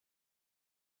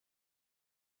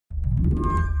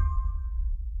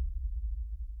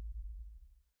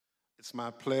It's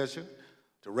my pleasure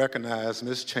to recognize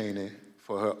Ms. Cheney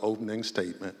for her opening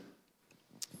statement.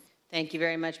 Thank you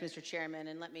very much, Mr. Chairman.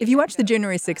 And if you watch the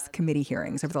January 6th committee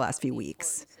hearings over the last few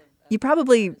weeks, you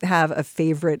probably have a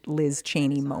favorite Liz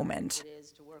Cheney moment.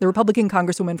 The Republican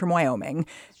Congresswoman from Wyoming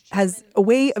has a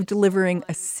way of delivering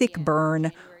a sick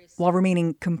burn while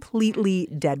remaining completely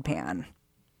deadpan.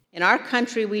 In our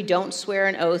country, we don't swear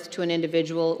an oath to an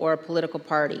individual or a political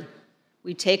party.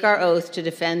 We take our oath to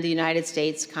defend the United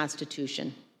States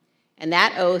Constitution. And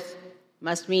that oath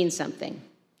must mean something.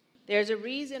 There's a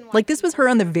reason why. Like this was her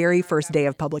on the very first day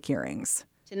of public hearings.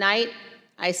 Tonight,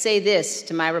 I say this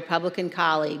to my Republican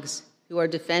colleagues who are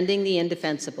defending the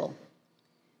indefensible.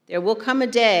 There will come a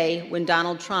day when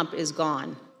Donald Trump is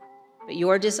gone, but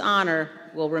your dishonor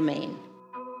will remain.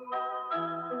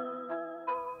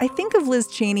 I think of Liz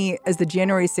Cheney as the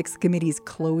January 6th committee's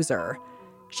closer.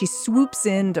 She swoops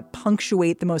in to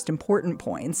punctuate the most important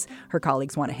points her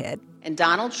colleagues want to hit. And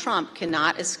Donald Trump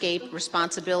cannot escape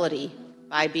responsibility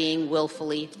by being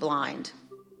willfully blind.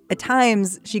 At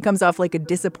times, she comes off like a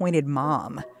disappointed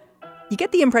mom. You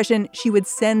get the impression she would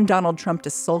send Donald Trump to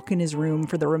sulk in his room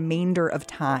for the remainder of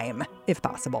time, if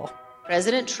possible.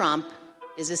 President Trump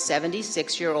is a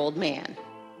 76-year-old man.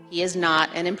 He is not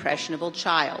an impressionable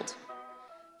child.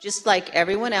 Just like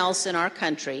everyone else in our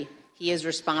country, he is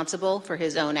responsible for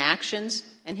his own actions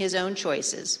and his own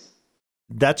choices.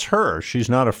 That's her. She's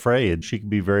not afraid. She can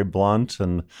be very blunt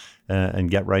and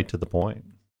get right to the point.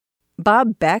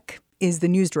 Bob Beck is the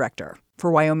news director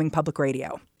for Wyoming Public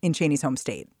Radio in Cheney's home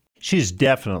state. She's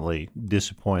definitely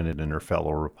disappointed in her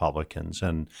fellow Republicans,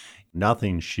 and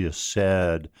nothing she has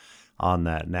said on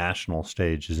that national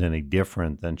stage is any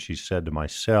different than she said to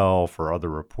myself or other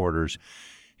reporters.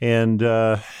 And,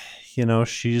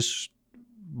 she's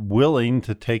willing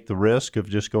to take the risk of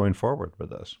just going forward with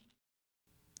this.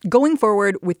 Going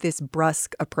forward with this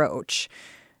brusque approach,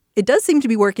 it does seem to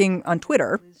be working on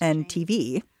Twitter and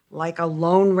TV. Like a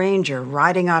lone ranger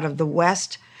riding out of the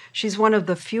West, she's one of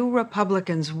the few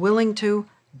Republicans willing to,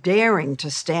 daring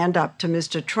to stand up to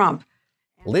Mr. Trump.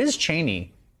 Liz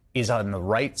Cheney is on the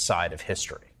right side of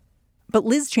history. But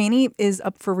Liz Cheney is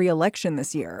up for re-election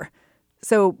this year.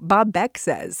 So Bob Beck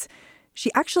says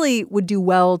she actually would do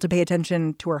well to pay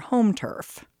attention to her home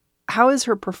turf. How has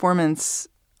her performance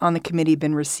on the committee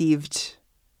been received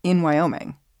in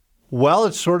Wyoming? Well,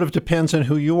 it sort of depends on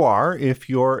who you are. If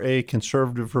you're a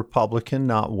conservative Republican,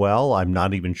 not well. I'm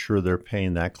not even sure they're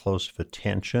paying that close of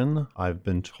attention. I've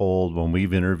been told when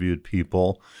we've interviewed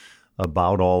people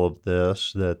about all of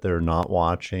this that they're not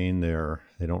watching.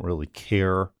 They don't really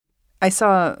care. I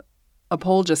saw a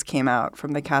poll just came out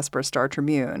from the Casper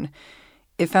Star-Tribune.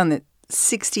 It found that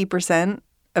 60%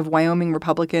 of Wyoming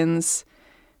Republicans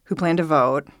who plan to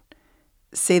vote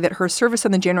say that her service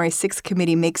on the January 6th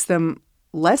committee makes them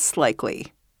less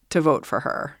likely to vote for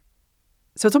her.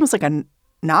 So it's almost like a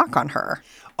knock on her.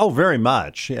 Oh, very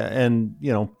much. And,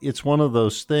 it's one of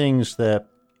those things that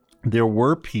there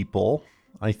were people,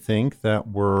 I think, that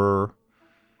were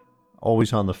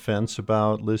always on the fence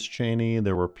about Liz Cheney.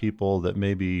 There were people that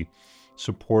maybe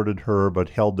supported her but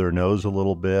held their nose a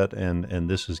little bit, and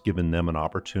this has given them an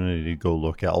opportunity to go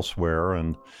look elsewhere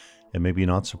and maybe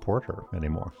not support her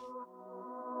anymore.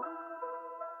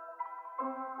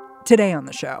 Today on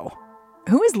the show,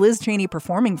 who is Liz Cheney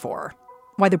performing for?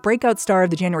 Why the breakout star of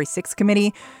the January 6th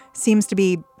committee seems to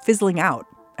be fizzling out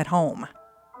at home.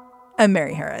 I'm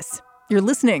Mary Harris. You're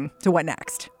listening to What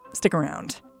Next? Stick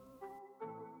around.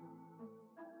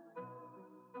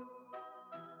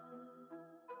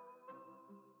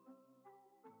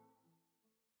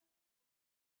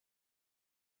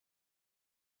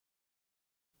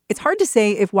 It's hard to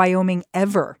say if Wyoming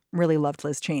ever really loved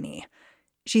Liz Cheney.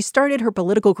 She started her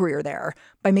political career there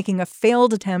by making a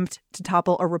failed attempt to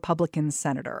topple a Republican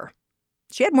senator.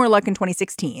 She had more luck in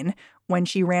 2016 when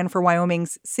she ran for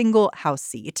Wyoming's single House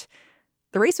seat.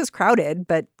 The race was crowded,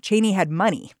 but Cheney had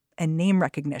money and name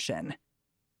recognition.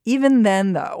 Even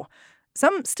then, though,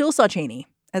 some still saw Cheney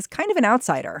as kind of an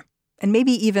outsider and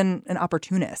maybe even an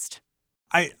opportunist.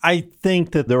 I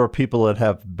think that there are people that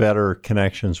have better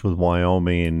connections with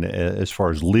Wyoming as far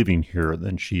as living here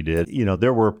than she did.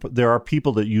 There are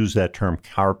people that use that term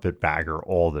carpetbagger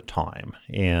all the time.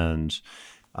 And,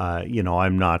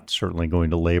 I'm not certainly going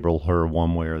to label her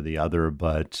one way or the other,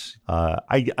 but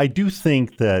I do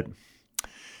think that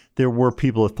there were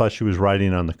people that thought she was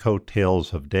riding on the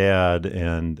coattails of Dad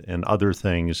and other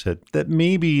things that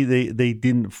maybe they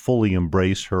didn't fully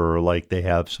embrace her like they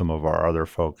have some of our other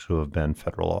folks who have been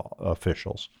federal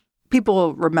officials.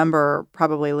 People remember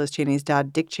probably Liz Cheney's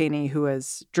dad, Dick Cheney, who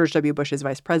was George W. Bush's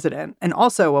vice president and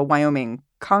also a Wyoming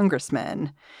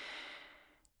congressman.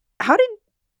 How did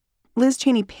Liz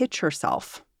Cheney pitch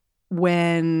herself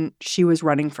when she was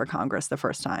running for Congress the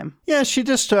first time? Yeah, she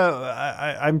just,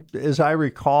 as I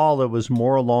recall, it was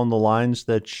more along the lines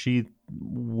that she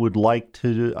would like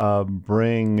to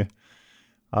bring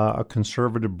a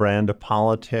conservative brand of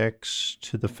politics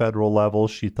to the federal level.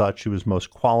 She thought she was most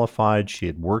qualified. She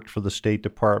had worked for the State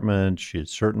Department. She had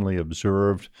certainly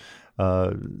observed,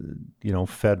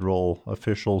 federal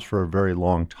officials for a very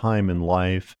long time in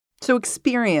life. So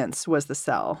experience was the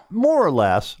sell. More or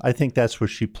less. I think that's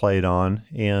what she played on.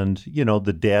 And,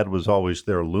 the dad was always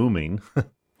there looming. What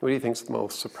do you think is the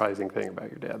most surprising thing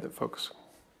about your dad that folks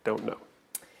don't know?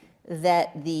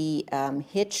 That the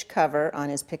hitch cover on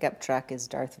his pickup truck is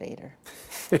Darth Vader.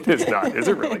 It is not, is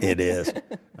it really? It is.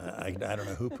 I don't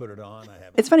know who put it on.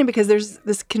 It's funny because there's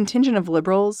this contingent of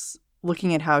liberals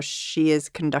looking at how she is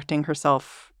conducting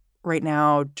herself right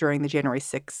now during the January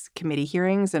 6th committee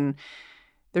hearings, and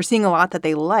they're seeing a lot that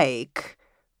they like,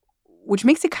 which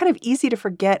makes it kind of easy to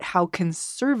forget how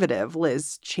conservative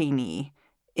Liz Cheney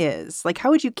is. Like,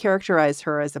 how would you characterize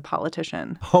her as a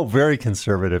politician? Oh, very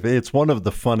conservative. It's one of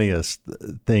the funniest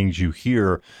things you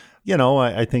hear.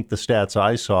 I think the stats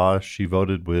I saw, she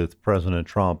voted with President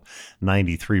Trump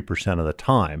 93% of the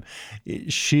time.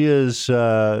 She is, there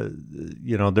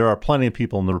are plenty of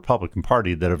people in the Republican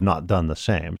Party that have not done the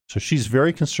same. So she's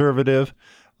very conservative.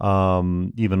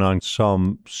 Even on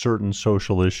some certain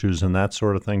social issues and that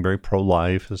sort of thing, very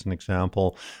pro-life as an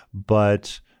example.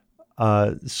 But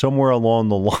somewhere along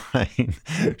the line,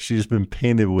 she's been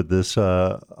painted with this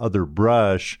other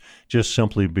brush just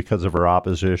simply because of her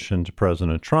opposition to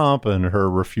President Trump and her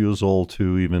refusal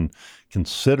to even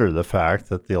consider the fact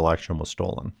that the election was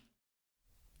stolen.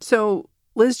 So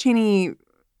Liz Cheney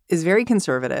is very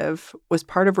conservative, was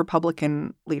part of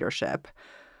Republican leadership.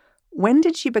 When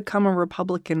did she become a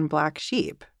Republican black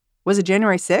sheep? Was it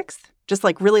January 6th? Just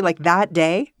really that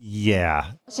day?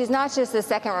 Yeah. She's not just the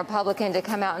second Republican to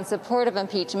come out in support of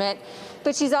impeachment,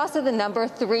 but she's also the number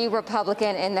 3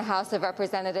 Republican in the House of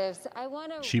Representatives.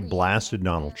 She blasted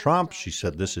Donald Trump. She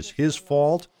said this is his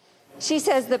fault. She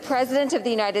says the president of the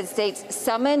United States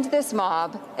summoned this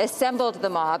mob, assembled the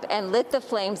mob, and lit the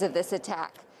flames of this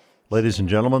attack. Ladies and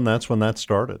gentlemen, that's when that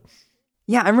started.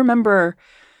 Yeah, I remember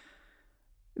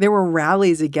there were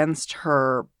rallies against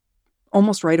her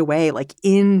almost right away,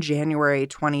 in January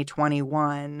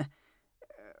 2021.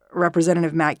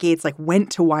 Representative Matt Gaetz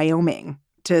went to Wyoming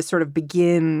to sort of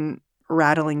begin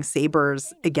rattling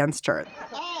sabers against her.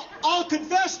 I'll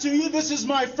confess to you, this is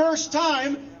my first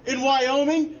time in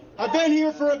Wyoming. I've been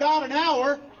here for about an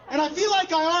hour, and I feel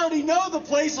like I already know the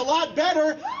place a lot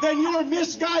better than your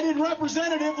misguided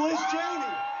representative, Liz Cheney.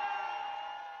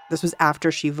 This was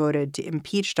after she voted to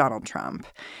impeach Donald Trump.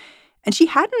 And she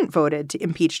hadn't voted to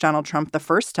impeach Donald Trump the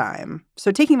first time.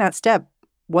 So taking that step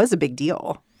was a big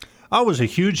deal. It was a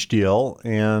huge deal.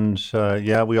 And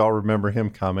we all remember him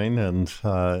coming.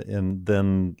 And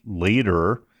then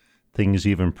later, things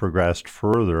even progressed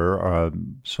further.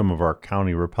 Some of our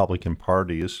county Republican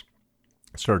parties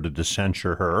started to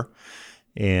censure her.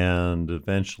 And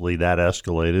eventually that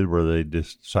escalated where they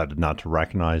decided not to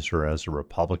recognize her as a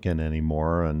Republican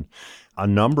anymore. And a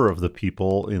number of the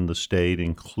people in the state,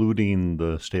 including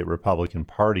the state Republican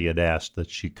Party, had asked that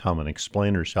she come and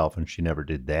explain herself, and she never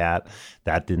did that.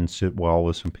 That didn't sit well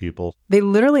with some people. They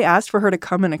literally asked for her to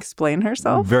come and explain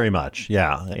herself? Very much,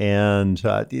 yeah. And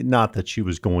not that she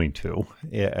was going to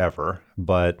ever,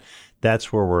 but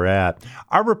that's where we're at.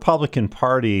 Our Republican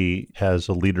Party has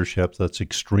a leadership that's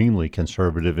extremely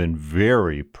conservative and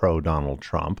very pro-Donald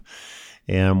Trump.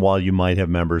 And while you might have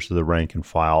members of the rank and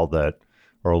file that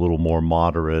are a little more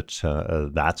moderate,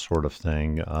 that sort of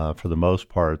thing, for the most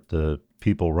part, the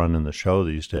people running the show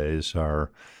these days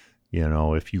are,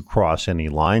 if you cross any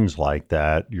lines like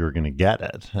that, you're going to get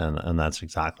it. And that's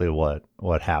exactly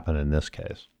what happened in this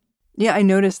case. Yeah, I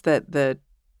noticed that the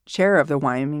chair of the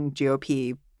Wyoming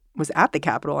GOP was at the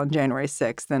Capitol on January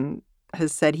 6th and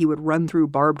has said he would run through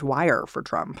barbed wire for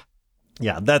Trump.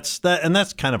 Yeah, that's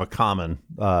kind of a common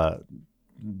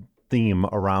theme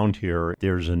around here.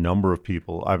 There's a number of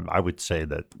people, I would say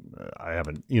that I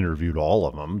haven't interviewed all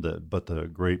of them, but the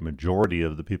great majority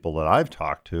of the people that I've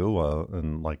talked to,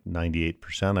 and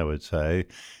 98%, I would say,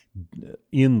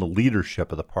 in the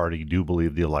leadership of the party do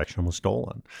believe the election was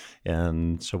stolen.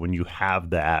 And so when you have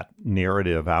that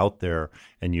narrative out there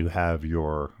and you have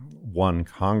your one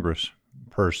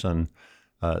congressperson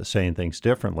saying things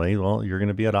differently, well, you're going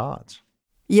to be at odds.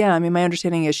 Yeah, I mean, my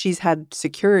understanding is she's had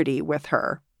security with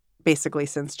her basically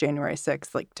since January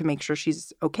 6th, like to make sure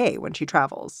she's okay when she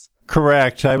travels.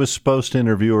 Correct. I was supposed to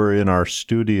interview her in our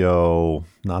studio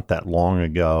not that long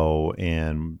ago,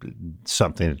 and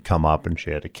something had come up and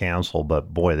she had to cancel.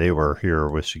 But boy, they were here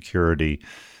with security.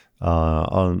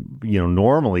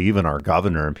 Normally even our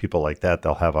governor and people like that,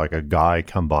 they'll have like a guy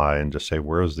come by and just say,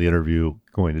 "Where's the interview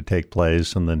going to take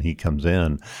place?" And then he comes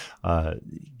in.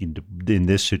 In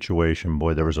this situation,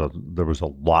 boy, there was a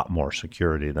lot more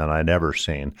security than I'd ever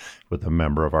seen with a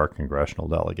member of our congressional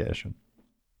delegation.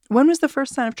 When was the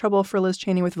first sign of trouble for Liz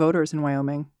Cheney with voters in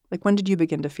Wyoming? Like, when did you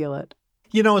begin to feel it?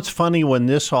 It's funny, when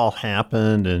this all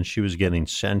happened and she was getting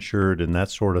censured and that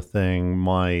sort of thing,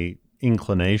 my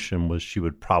inclination was she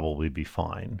would probably be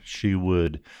fine. She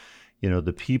would,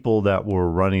 the people that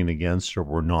were running against her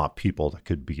were not people that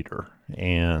could beat her.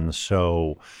 And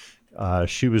so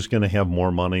she was going to have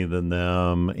more money than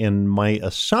them. And my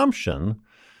assumption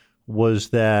was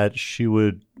that she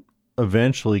would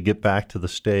eventually get back to the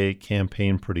state,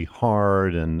 campaign pretty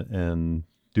hard, and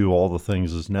do all the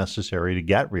things as necessary to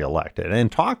get reelected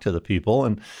and talk to the people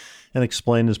and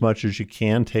explain as much as you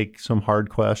can, take some hard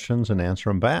questions and answer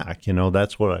them back.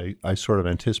 That's what I sort of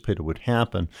anticipated would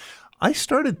happen. I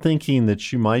started thinking that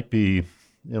she might be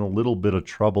in a little bit of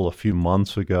trouble a few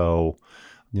months ago.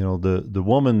 The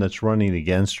woman that's running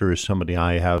against her is somebody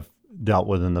I have dealt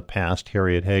with in the past,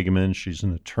 Harriet Hageman. She's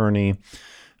an attorney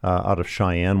out of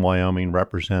Cheyenne, Wyoming,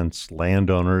 represents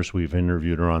landowners. We've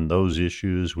interviewed her on those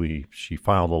issues. She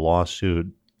filed a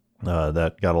lawsuit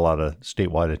that got a lot of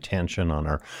statewide attention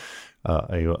on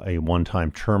a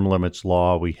one-time term limits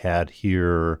law we had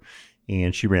here,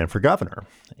 and she ran for governor.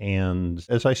 And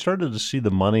as I started to see the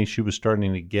money she was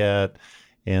starting to get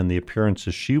and the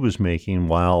appearances she was making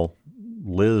while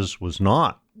Liz was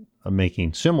not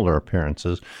making similar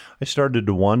appearances, I started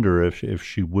to wonder if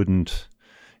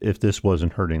this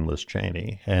wasn't hurting Liz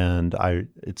Cheney. And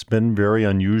it's been very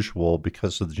unusual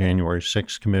because of the January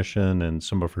 6th Commission and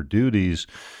some of her duties.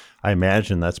 I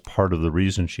imagine that's part of the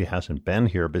reason she hasn't been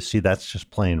here. But see, that's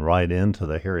just playing right into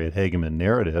the Harriet Hageman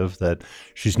narrative that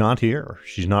she's not here.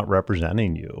 She's not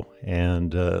representing you.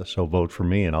 And so vote for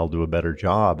me and I'll do a better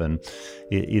job. And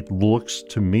it looks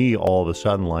to me all of a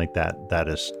sudden like that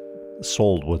is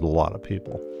sold with a lot of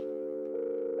people.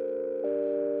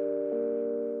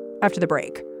 After the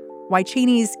break, why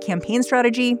Cheney's campaign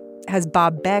strategy has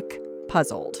Bob Beck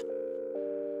puzzled.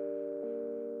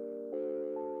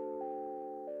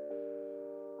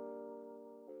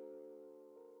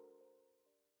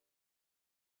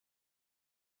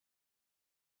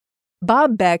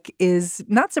 Bob Beck is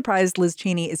not surprised Liz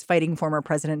Cheney is fighting former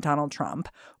President Donald Trump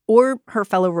or her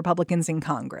fellow Republicans in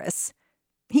Congress.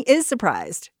 He is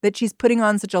surprised that she's putting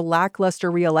on such a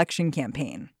lackluster reelection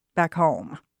campaign back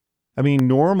home. I mean,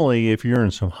 normally, if you're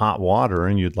in some hot water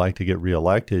and you'd like to get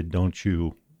reelected, don't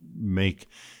you make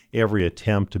every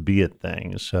attempt to be at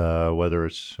things, whether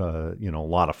it's, a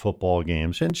lot of football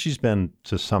games. And she's been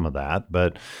to some of that.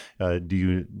 But do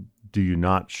you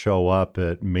not show up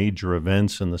at major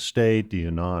events in the state? Do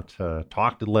you not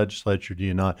talk to the legislature? Do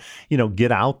you not,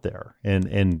 get out there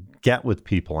and get with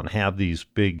people and have these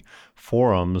big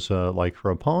forums like her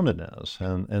opponent is?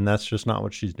 And that's just not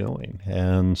what she's doing.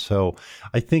 And so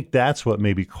I think that's what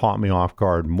maybe caught me off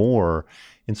guard more.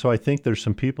 And so I think there's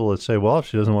some people that say, well, if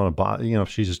she doesn't want to, if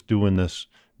she's doing this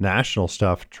national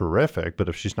stuff, terrific. But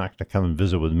if she's not going to come and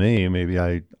visit with me, maybe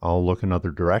I'll look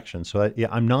another direction. So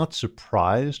I'm not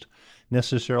surprised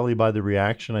necessarily by the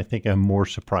reaction. I think I'm more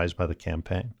surprised by the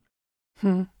campaign.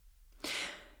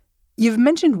 You've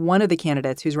mentioned one of the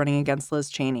candidates who's running against Liz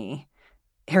Cheney,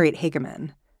 Harriet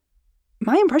Hageman.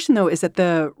 My impression, though, is that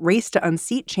the race to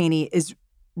unseat Cheney is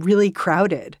really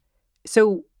crowded.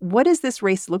 So what does this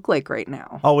race look like right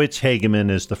now? Oh, it's Hageman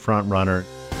is the front runner.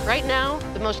 Right now,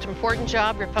 the most important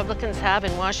job Republicans have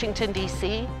in Washington,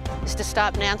 D.C. is to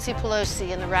stop Nancy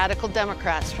Pelosi and the radical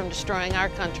Democrats from destroying our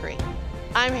country.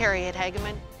 I'm Harriet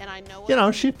Hageman, and I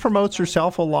know... she promotes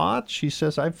herself a lot. She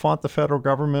says, I've fought the federal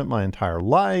government my entire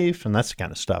life, and that's the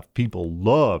kind of stuff people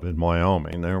love in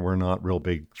Wyoming. We're not real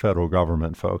big federal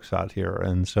government folks out here.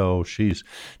 And so she's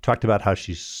talked about how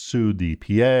she sued the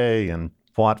EPA and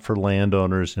fought for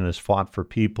landowners and has fought for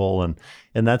people.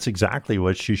 And that's exactly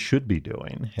what she should be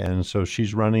doing. And so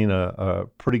she's running a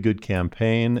pretty good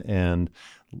campaign and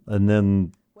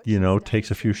then,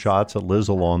 takes a few shots at Liz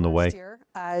along the way.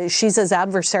 She's as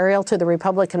adversarial to the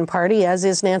Republican Party as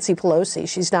is Nancy Pelosi.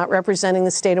 She's not representing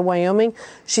the state of Wyoming.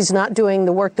 She's not doing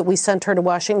the work that we sent her to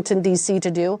Washington, D.C. to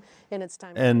do. And it's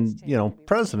time. And,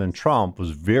 President Trump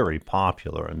was very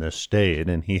popular in this state,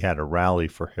 and he had a rally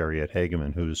for Harriet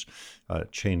Hageman, who's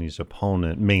Cheney's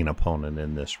main opponent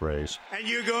in this race. And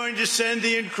you're going to send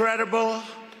the incredible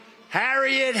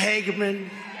Harriet Hageman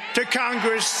to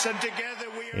Congress, and together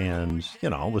And,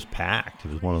 it was packed.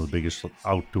 It was one of the biggest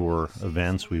outdoor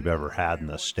events we've ever had in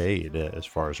the state as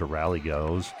far as a rally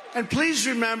goes. And please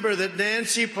remember that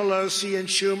Nancy Pelosi and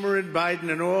Schumer and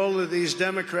Biden and all of these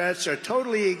Democrats are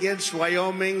totally against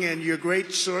Wyoming and your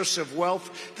great source of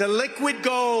wealth, the liquid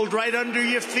gold right under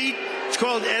your feet. It's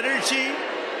called energy.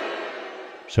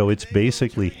 So it's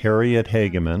basically Harriet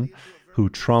Hageman, who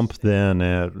Trump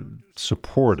then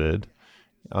supported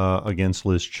against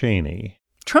Liz Cheney.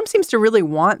 Trump seems to really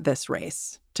want this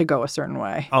race to go a certain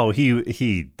way. Oh,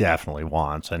 he definitely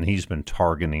wants, and he's been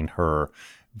targeting her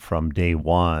from day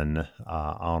one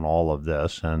on all of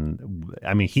this. And,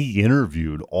 he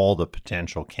interviewed all the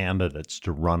potential candidates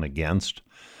to run against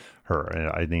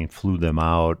her. I think flew them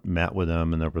out, met with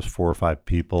them, and there was 4 or 5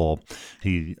 people.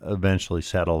 He eventually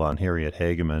settled on Harriet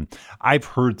Hageman. I've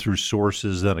heard through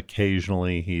sources that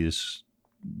occasionally he's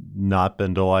not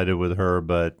been delighted with her,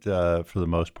 but for the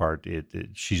most part,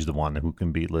 she's the one who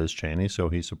can beat Liz Cheney, so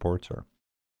he supports her.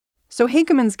 So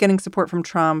Hageman's getting support from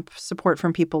Trump, support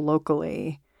from people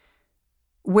locally.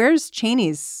 Where's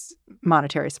Cheney's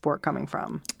monetary support coming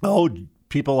from? Oh,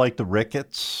 people like the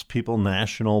Ricketts,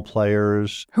 national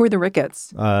players. Who are the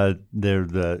Ricketts? They're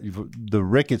the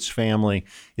Ricketts family.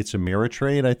 It's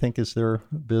Ameritrade, I think, is their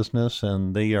business,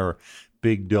 and they are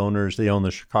big donors. They own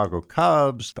the Chicago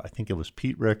Cubs. I think it was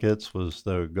Pete Ricketts was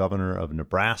the governor of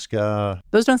Nebraska.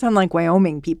 Those don't sound like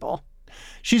Wyoming people.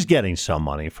 She's getting some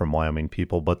money from Wyoming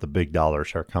people, but the big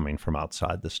dollars are coming from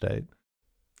outside the state.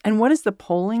 And what does the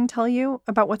polling tell you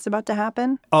about what's about to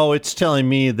happen? Oh, it's telling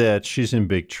me that she's in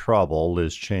big trouble,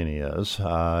 Liz Cheney is.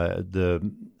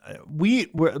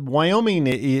 Wyoming,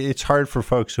 it's hard for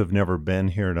folks who have never been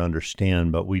here to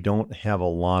understand, but we don't have a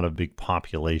lot of big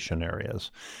population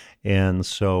areas. And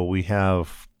so we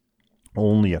have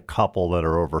only a couple that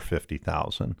are over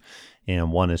 50,000.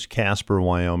 And one is Casper,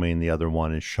 Wyoming. The other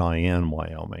one is Cheyenne,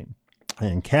 Wyoming.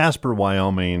 And Casper,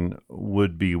 Wyoming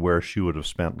would be where she would have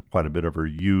spent quite a bit of her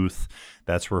youth.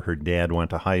 That's where her dad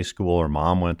went to high school, her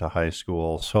mom went to high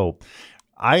school. So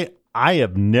I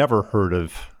have never heard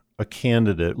of a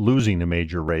candidate losing a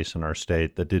major race in our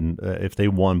state that didn't, if they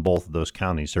won both of those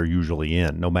counties, they're usually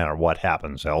in, no matter what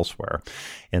happens elsewhere.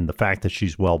 And the fact that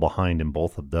she's well behind in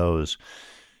both of those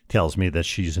tells me that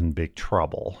she's in big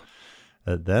trouble.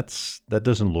 That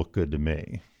doesn't look good to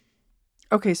me.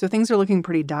 Okay, so things are looking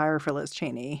pretty dire for Liz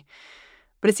Cheney.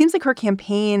 But it seems like her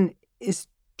campaign is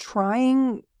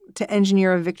trying to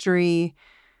engineer a victory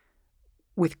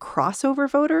with crossover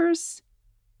voters.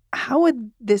 How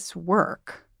would this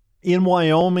work? In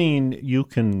Wyoming, you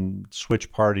can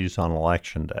switch parties on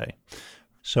Election Day.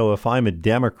 So if I'm a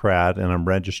Democrat and I'm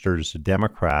registered as a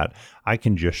Democrat, I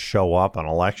can just show up on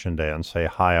Election Day and say,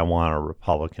 hi, I want a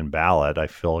Republican ballot. I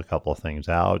fill a couple of things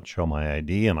out, show my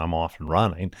ID, and I'm off and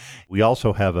running. We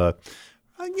also have about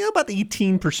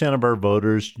 18% of our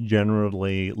voters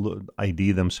generally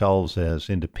ID themselves as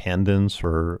independents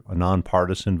or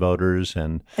nonpartisan voters.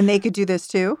 And they could do this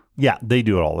too? Yeah, they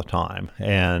do it all the time.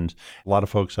 And a lot of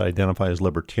folks identify as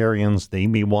libertarians. They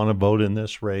may want to vote in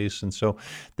this race. And so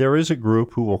there is a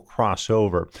group who will cross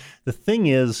over. The thing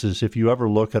is if you ever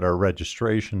look at our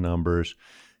registration numbers,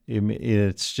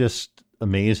 it's just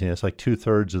amazing. It's like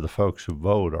 2/3 of the folks who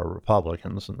vote are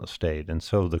Republicans in the state. And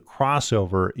so the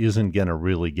crossover isn't going to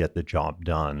really get the job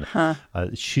done.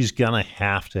 She's going to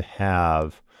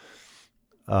have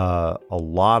a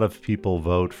lot of people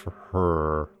vote for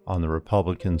her on the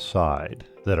Republican side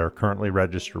that are currently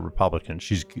registered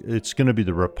Republicans. It's going to be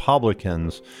the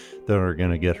Republicans that are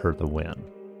going to get her the win.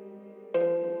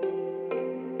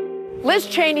 Liz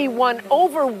Cheney won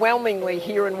overwhelmingly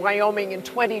here in Wyoming in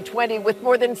 2020 with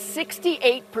more than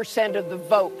 68% of the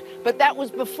vote. But that was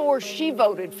before she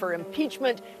voted for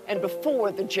impeachment and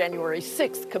before the January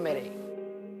 6th committee.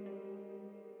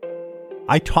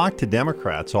 I talk to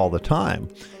Democrats all the time,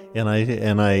 and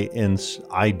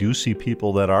I do see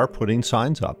people that are putting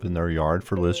signs up in their yard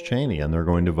for Liz Cheney, and they're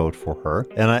going to vote for her.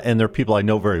 And they're people I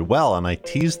know very well, and I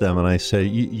tease them and I say,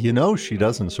 she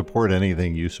doesn't support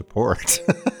anything you support.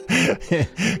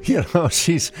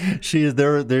 She's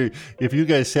there. If you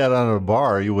guys sat on a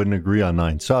bar, you wouldn't agree on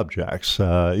 9 subjects.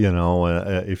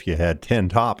 If you had 10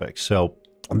 topics. So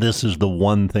This is the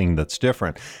one thing that's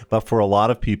different. But for a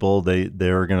lot of people,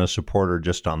 they're going to support her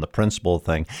just on the principle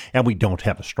thing. And we don't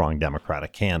have a strong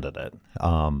Democratic candidate.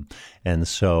 And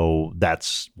so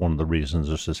that's one of the reasons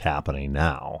this is happening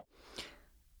now.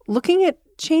 Looking at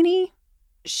Cheney,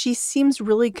 she seems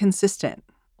really consistent.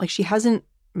 Like she hasn't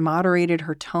moderated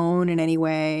her tone in any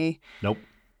way. Nope.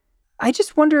 I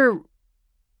just wonder,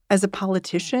 as a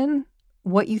politician,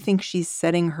 what you think she's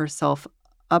setting herself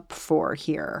up for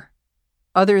here,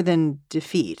 other than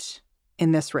defeat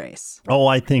in this race. Oh,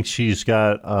 I think she's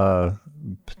got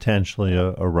potentially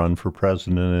a run for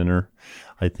president in her.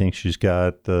 I think she's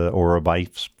got, or a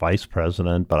vice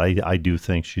president, but I do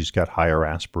think she's got higher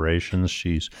aspirations.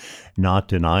 She's not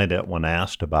denied it when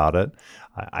asked about it.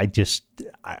 I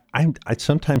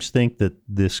sometimes think that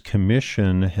this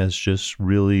commission has just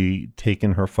really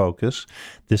taken her focus.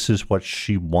 This is what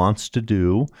she wants to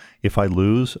do. If I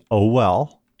lose, oh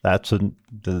well,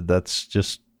 that's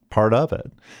just part of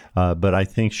it. But I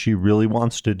think she really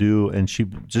wants to do, and she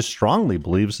just strongly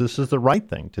believes this is the right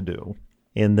thing to do.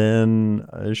 And then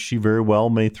she very well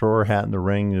may throw her hat in the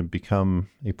ring and become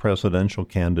a presidential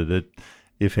candidate,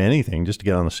 if anything, just to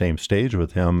get on the same stage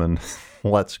with him and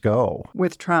let's go.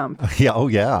 With Trump. Yeah, oh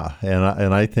yeah.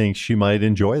 And I think she might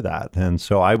enjoy that. And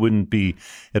so I wouldn't be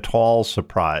at all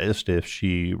surprised if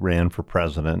she ran for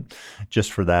president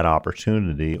just for that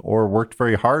opportunity or worked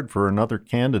very hard for another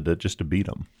candidate just to beat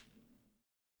him.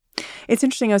 It's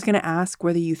interesting. I was going to ask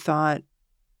whether you thought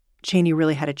Cheney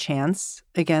really had a chance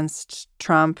against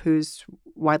Trump, who's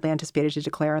widely anticipated to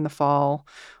declare in the fall,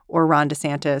 or Ron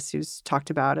DeSantis, who's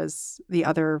talked about as the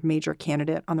other major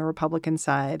candidate on the Republican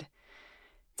side.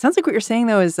 It sounds like what you're saying,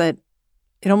 though, is that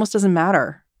it almost doesn't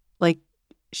matter. Like,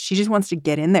 she just wants to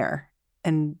get in there,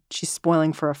 and she's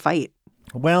spoiling for a fight.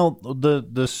 Well,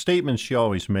 the statement she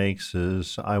always makes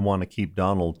is, I want to keep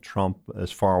Donald Trump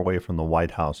as far away from the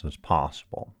White House as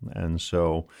possible. And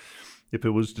so if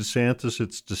it was DeSantis,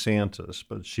 it's DeSantis.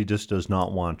 But she just does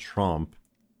not want Trump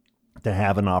to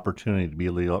have an opportunity to be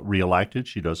reelected.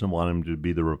 She doesn't want him to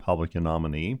be the Republican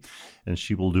nominee. And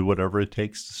she will do whatever it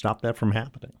takes to stop that from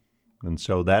happening. And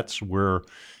so that's where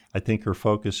I think her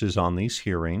focus is on these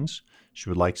hearings. She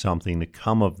would like something to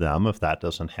come of them. If that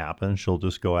doesn't happen, she'll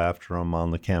just go after them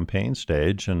on the campaign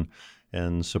stage and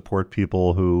support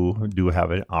people who do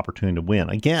have an opportunity to win.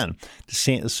 Again,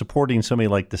 supporting somebody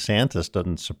like DeSantis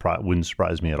wouldn't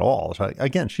surprise me at all. So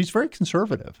again, she's very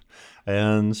conservative.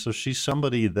 And so she's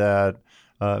somebody that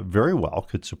very well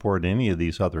could support any of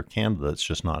these other candidates,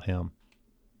 just not him.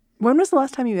 When was the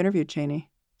last time you interviewed Cheney?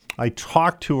 I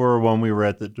talked to her when we were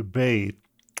at the debate.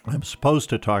 I'm supposed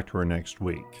to talk to her next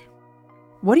week.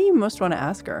 What do you most want to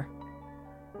ask her?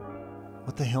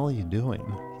 What the hell are you doing?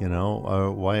 You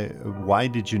know, why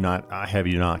did you not, have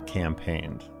you not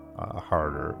campaigned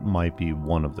harder? Might be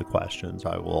one of the questions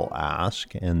I will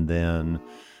ask. And then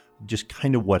just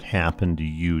kind of what happened to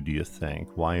you, do you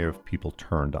think? Why have people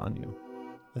turned on you?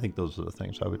 I think those are the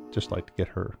things I would just like to get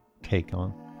her take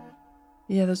on.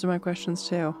 Yeah, those are my questions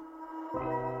too.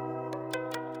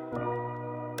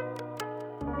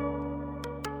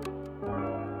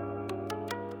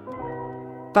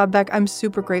 Bob Beck, I'm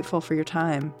super grateful for your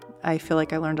time. I feel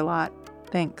like I learned a lot.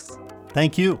 Thanks.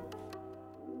 Thank you.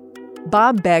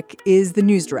 Bob Beck is the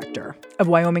news director of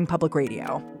Wyoming Public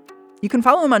Radio. You can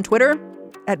follow him on Twitter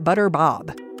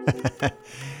 @ButterBob.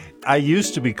 I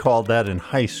used to be called that in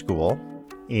high school.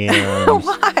 And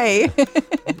why?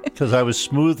 Because I was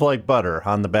smooth like butter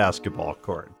on the basketball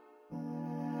court.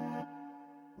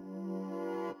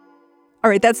 All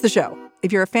right, that's the show.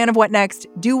 If you're a fan of What Next,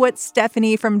 do what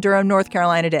Stephanie from Durham, North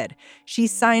Carolina did. She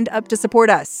signed up to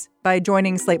support us by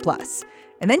joining Slate Plus.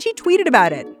 And then she tweeted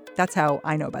about it. That's how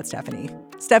I know about Stephanie.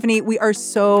 Stephanie, we are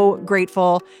so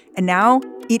grateful. And now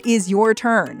it is your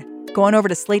turn. Go on over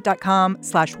to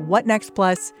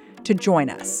slate.com/whatnextplus to join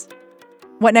us.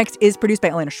 What Next is produced by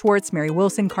Elena Schwartz, Mary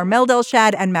Wilson, Carmel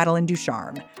Delshad, and Madeline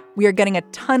Ducharme. We are getting a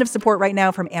ton of support right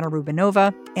now from Anna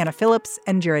Rubinova, Anna Phillips,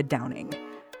 and Jared Downing.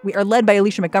 We are led by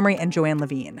Alicia Montgomery and Joanne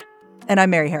Levine. And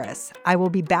I'm Mary Harris. I will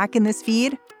be back in this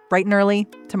feed bright and early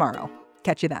tomorrow.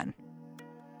 Catch you then.